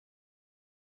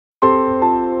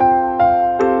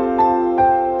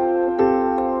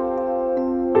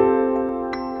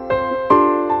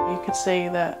could see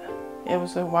that it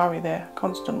was a worry there,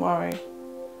 constant worry.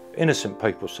 Innocent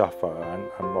people suffer,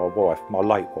 and my wife, my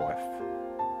late wife,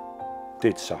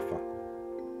 did suffer.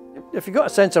 If you've got a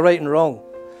sense of right and wrong,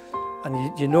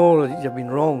 and you know that you've been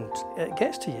wronged, it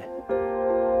gets to you.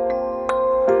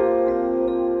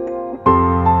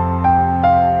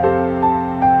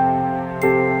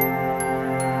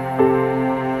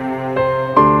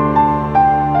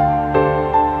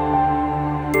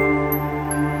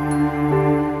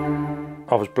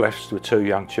 I was blessed with 2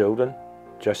 young children,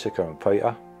 Jessica and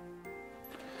Peter.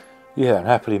 Yeah, and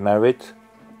happily married.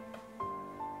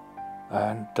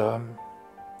 And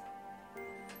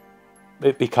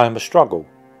it became a struggle.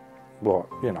 What,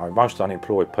 you know, most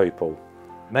unemployed people,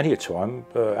 many a time,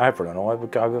 Avril and I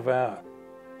would go without,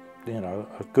 you know,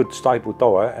 a good stable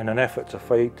diet in an effort to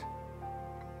feed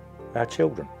our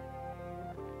children.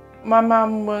 My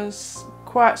mum was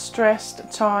quite stressed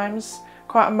at times,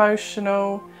 quite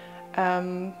emotional,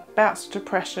 bouts of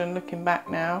depression looking back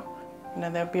now. You know,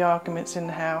 there'd be arguments in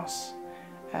the house.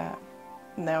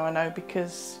 Now I know,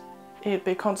 because it'd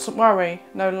be a constant worry,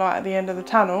 no light at the end of the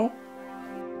tunnel.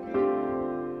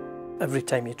 Every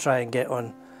time you try and get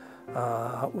on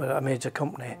with a major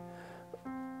company,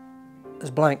 it's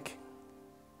blank.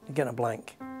 You're getting a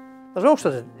blank. There's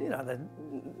also the, you know,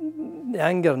 the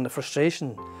anger and the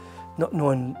frustration, not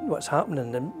knowing what's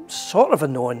happening, and sort of a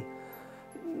knowing,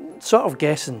 sort of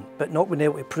guessing, but not being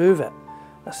able to prove it.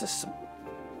 That's this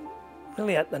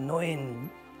really an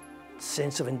annoying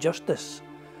sense of injustice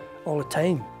all the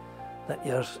time, that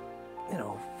you're, you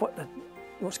know,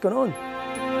 what's going on?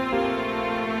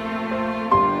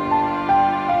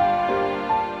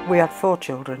 We had 4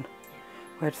 children.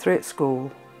 We had 3 at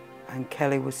school and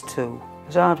Kelly was 2. It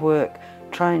was hard work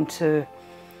trying to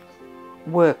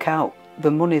work out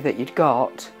the money that you'd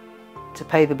got to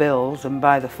pay the bills and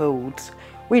buy the foods.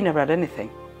 We never had anything.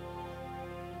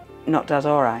 Not Daz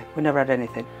or I, we never had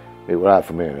anything. It was hard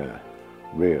for me,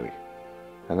 really.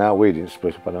 And how we didn't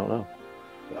split up, I don't know.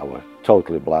 I was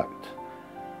totally blacked,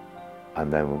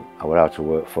 and then I went out to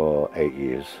work for 8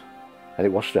 years. And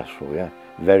it was stressful, yeah,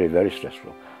 very, very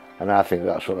stressful. And I think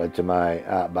that's what led to my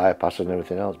heart bypass and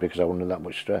everything else, because I wasn't under that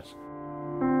much stress.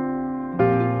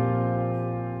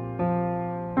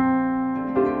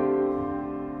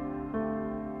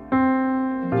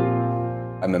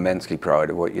 I'm immensely proud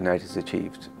of what Unite has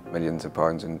achieved. Millions of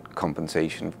pounds in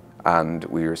compensation, and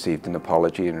we received an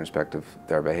apology in respect of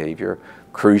their behaviour.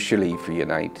 Crucially for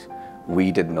Unite,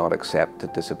 we did not accept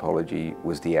that this apology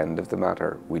was the end of the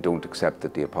matter. We don't accept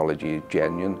that the apology is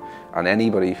genuine, and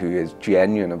anybody who is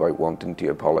genuine about wanting to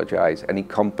apologise, any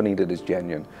company that is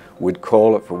genuine, would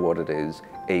call it for what it is,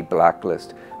 a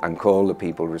blacklist, and call the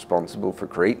people responsible for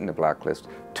creating the blacklist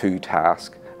to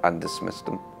task and dismiss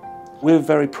them. We're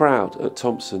very proud at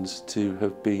Thompsons to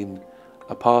have been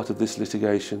a part of this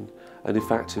litigation, and in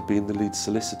fact have been the lead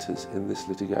solicitors in this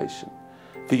litigation.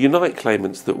 The Unite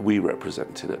claimants that we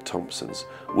represented at Thompsons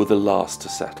were the last to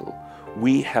settle.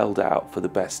 We held out for the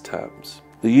best terms.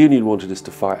 The union wanted us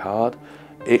to fight hard.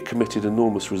 It committed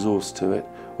enormous resource to it,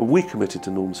 and we committed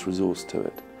enormous resource to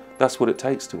it. That's what it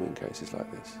takes to win cases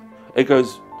like this. It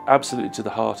goes absolutely to the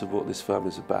heart of what this firm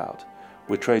is about.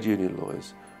 We're trade union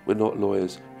lawyers. We're not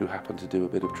lawyers who happen to do a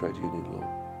bit of trade union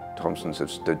law. Thompsons have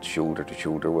stood shoulder to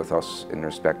shoulder with us in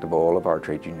respect of all of our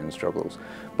trade union struggles.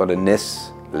 But in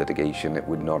this litigation, it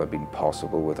would not have been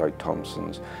possible without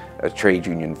Thompsons, a trade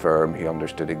union firm who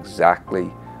understood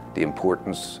exactly the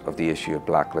importance of the issue of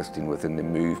blacklisting within the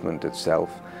movement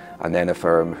itself, and then a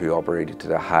firm who operated to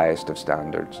the highest of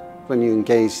standards. When you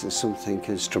engage in something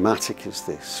as dramatic as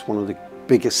this, one of the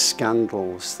biggest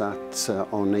scandals that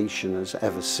our nation has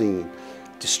ever seen,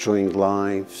 destroying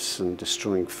lives and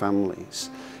destroying families,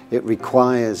 it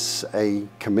requires a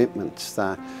commitment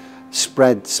that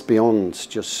spreads beyond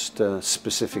just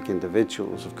specific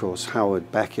individuals. Of course,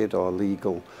 Howard Beckett, our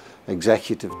legal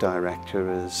executive director,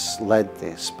 has led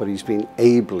this, but he's been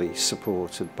ably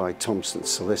supported by Thompsons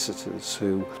Solicitors,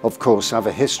 who of course have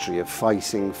a history of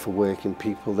fighting for working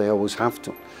people. They always have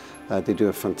done. They do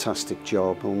a fantastic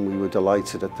job, and we were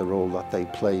delighted at the role that they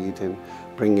played in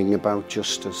bringing about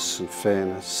justice and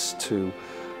fairness to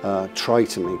try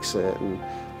to make certain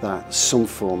that some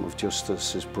form of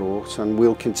justice is brought, and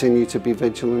we'll continue to be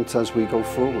vigilant as we go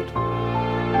forward.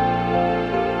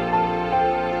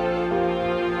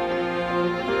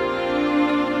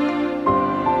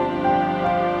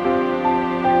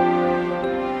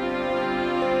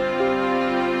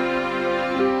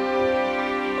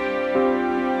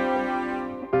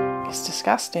 It's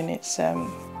disgusting. It's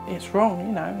wrong,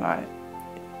 you know. Like,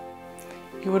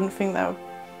 you wouldn't think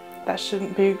that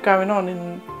shouldn't be going on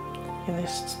in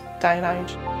this day and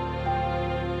age.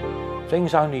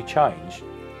 Things only change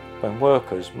when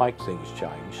workers make things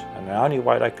change, and the only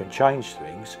way they can change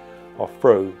things are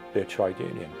through their trade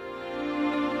union.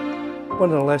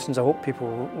 One of the lessons I hope people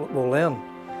will learn,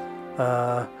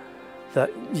 that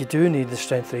you do need the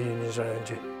strength of the unions around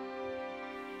you.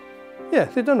 Yeah,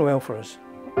 they've done well for us.